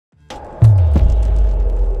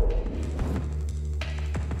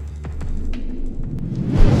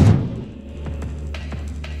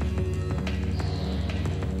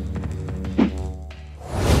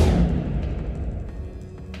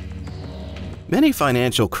Many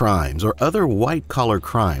financial crimes or other white-collar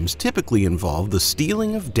crimes typically involve the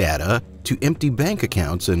stealing of data to empty bank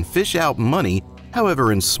accounts and fish out money,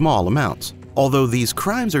 however in small amounts. Although these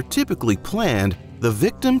crimes are typically planned, the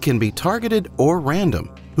victim can be targeted or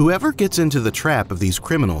random. Whoever gets into the trap of these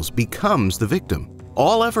criminals becomes the victim.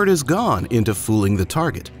 All effort is gone into fooling the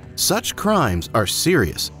target. Such crimes are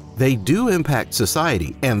serious. They do impact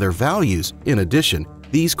society and their values. In addition,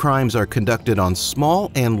 these crimes are conducted on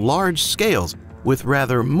small and large scales, with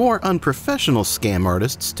rather more unprofessional scam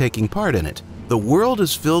artists taking part in it. The world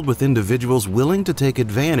is filled with individuals willing to take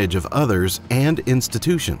advantage of others and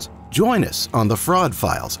institutions. Join us on the Fraud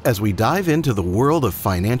Files as we dive into the world of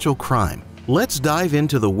financial crime. Let's dive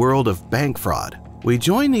into the world of bank fraud. We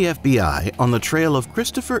join the FBI on the trail of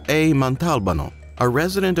Christopher A. Montalbano, a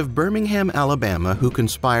resident of Birmingham, Alabama who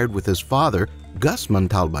conspired with his father, Gus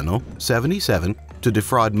Montalbano, 77, to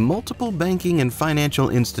defraud multiple banking and financial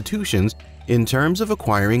institutions in terms of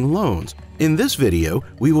acquiring loans. In this video,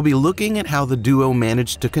 we will be looking at how the duo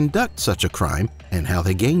managed to conduct such a crime and how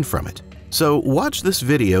they gained from it. So watch this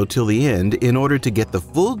video till the end in order to get the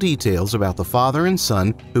full details about the father and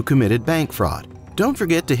son who committed bank fraud. Don't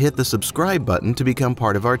forget to hit the subscribe button to become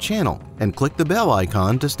part of our channel and click the bell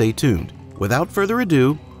icon to stay tuned. Without further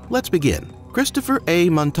ado, let's begin. Christopher A.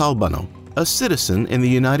 Montalbano, a citizen in the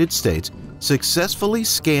United States, successfully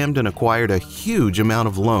scammed and acquired a huge amount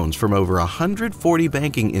of loans from over 140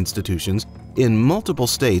 banking institutions in multiple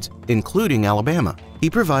states, including Alabama. He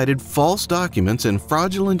provided false documents and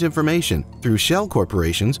fraudulent information through shell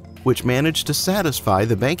corporations, which managed to satisfy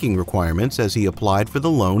the banking requirements as he applied for the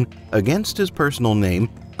loan against his personal name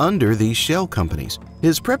under these shell companies.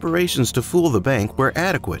 His preparations to fool the bank were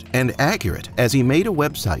adequate and accurate, as he made a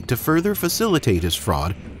website to further facilitate his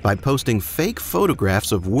fraud by posting fake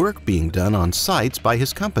photographs of work being done on sites by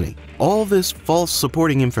his company. All this false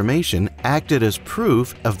supporting information acted as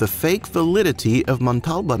proof of the fake validity of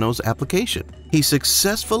Montalbano's application. He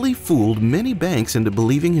successfully fooled many banks into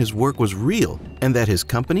believing his work was real and that his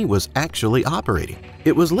company was actually operating.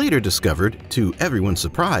 It was later discovered, to everyone's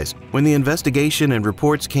surprise, when the investigation and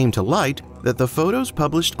reports came to light, that the photos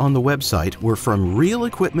published on the website were from real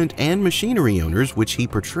equipment and machinery owners which he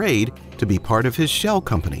portrayed to be part of his shell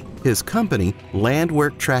company. His company, Land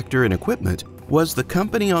Work Tractor and Equipment, was the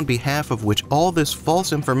company on behalf of which all this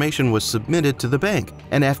false information was submitted to the bank,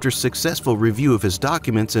 and after successful review of his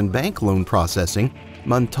documents and bank loan processing,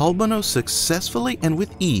 Montalbano successfully and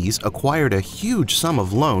with ease acquired a huge sum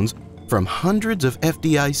of loans from hundreds of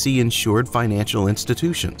FDIC-insured financial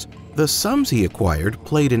institutions. The sums he acquired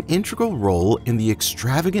played an integral role in the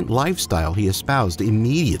extravagant lifestyle he espoused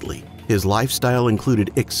immediately. His lifestyle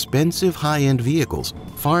included expensive high-end vehicles,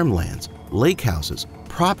 farmlands, lake houses,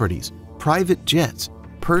 properties, private jets,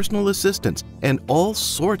 personal assistants, and all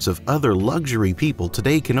sorts of other luxury people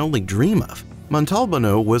today can only dream of.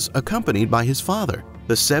 Montalbano was accompanied by his father,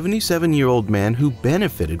 the 77-year-old man who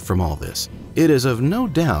benefited from all this. It is of no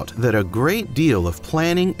doubt that a great deal of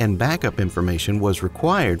planning and backup information was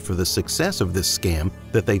required for the success of this scam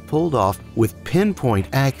that they pulled off with pinpoint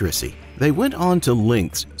accuracy. They went on to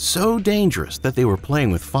lengths so dangerous that they were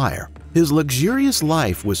playing with fire. His luxurious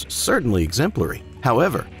life was certainly exemplary.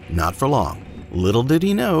 However, not for long. Little did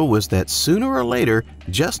he know was that sooner or later,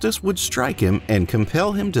 justice would strike him and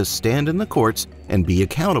compel him to stand in the courts and be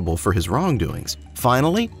accountable for his wrongdoings.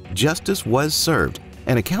 Finally, justice was served,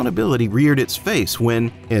 and accountability reared its face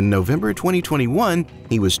when, in November 2021,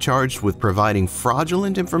 he was charged with providing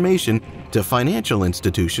fraudulent information to financial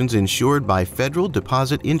institutions insured by Federal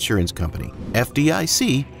Deposit Insurance Company,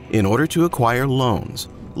 FDIC, in order to acquire loans.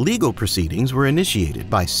 Legal proceedings were initiated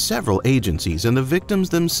by several agencies and the victims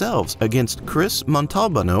themselves against Chris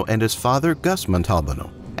Montalbano and his father Gus Montalbano.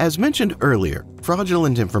 As mentioned earlier,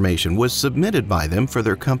 fraudulent information was submitted by them for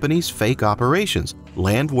their company's fake operations,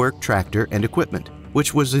 Land Work Tractor and Equipment,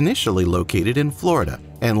 which was initially located in Florida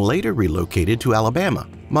and later relocated to Alabama.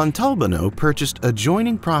 Montalbano purchased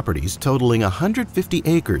adjoining properties totaling 150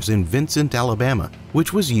 acres in Vincent, Alabama,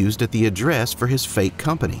 which was used at the address for his fake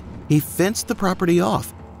company. He fenced the property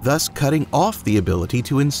off, thus cutting off the ability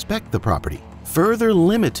to inspect the property, further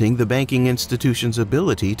limiting the banking institution's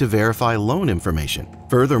ability to verify loan information.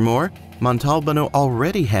 Furthermore, Montalbano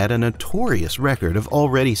already had a notorious record of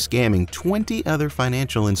already scamming 20 other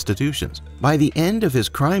financial institutions. By the end of his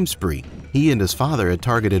crime spree, he and his father had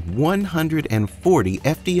targeted 140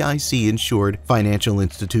 FDIC-insured financial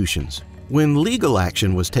institutions. When legal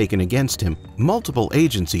action was taken against him, multiple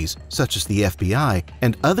agencies, such as the FBI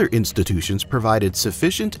and other institutions, provided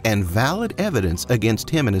sufficient and valid evidence against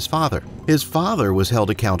him and his father. His father was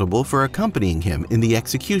held accountable for accompanying him in the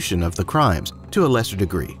execution of the crimes, to a lesser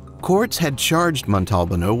degree. Courts had charged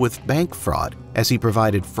Montalbano with bank fraud as he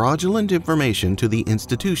provided fraudulent information to the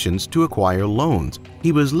institutions to acquire loans.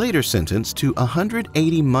 He was later sentenced to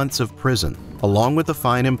 180 months of prison, along with a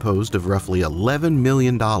fine imposed of roughly $11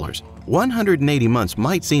 million. 180 months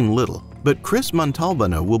might seem little, but Chris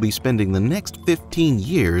Montalbano will be spending the next 15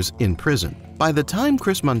 years in prison. By the time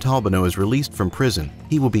Chris Montalbano is released from prison,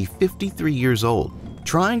 he will be 53 years old,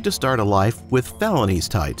 trying to start a life with felonies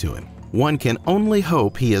tied to him. One can only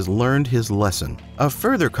hope he has learned his lesson. A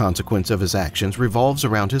further consequence of his actions revolves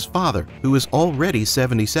around his father, who is already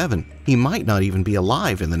 77. He might not even be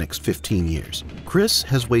alive in the next 15 years. Chris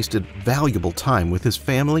has wasted valuable time with his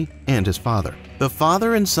family and his father. The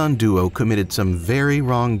father and son duo committed some very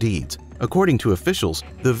wrong deeds. According to officials,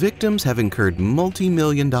 the victims have incurred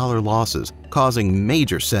multi-million-dollar losses, causing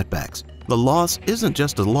major setbacks. The loss isn't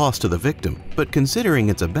just a loss to the victim, but considering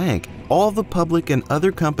it's a bank, all the public and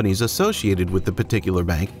other companies associated with the particular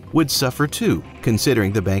bank would suffer too,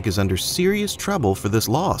 considering the bank is under serious trouble for this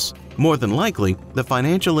loss. More than likely, the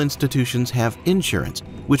financial institutions have insurance,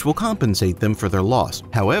 which will compensate them for their loss.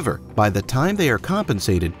 However, by the time they are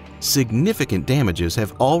compensated, significant damages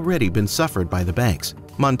have already been suffered by the banks.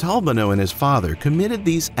 Montalbano and his father committed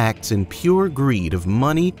these acts in pure greed of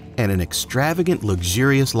money and an extravagant,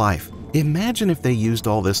 luxurious life. Imagine if they used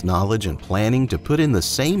all this knowledge and planning to put in the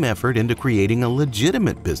same effort into creating a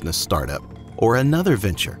legitimate business startup or another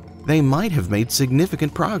venture. They might have made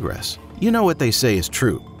significant progress. You know what they say is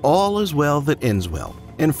true: all is well that ends well.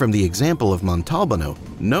 And from the example of Montalbano,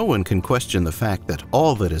 no one can question the fact that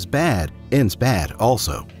all that is bad ends bad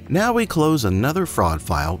also. Now we close another fraud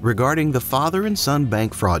file regarding the father and son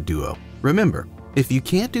bank fraud duo. Remember, if you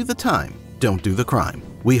can't do the time, don't do the crime.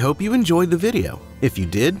 We hope you enjoyed the video. If you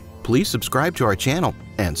did, please subscribe to our channel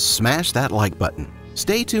and smash that like button.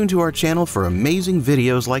 Stay tuned to our channel for amazing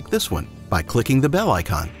videos like this one by clicking the bell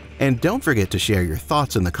icon. And don't forget to share your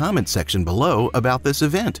thoughts in the comments section below about this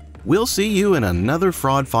event. We'll see you in another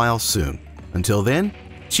fraud file soon. Until then,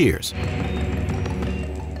 cheers.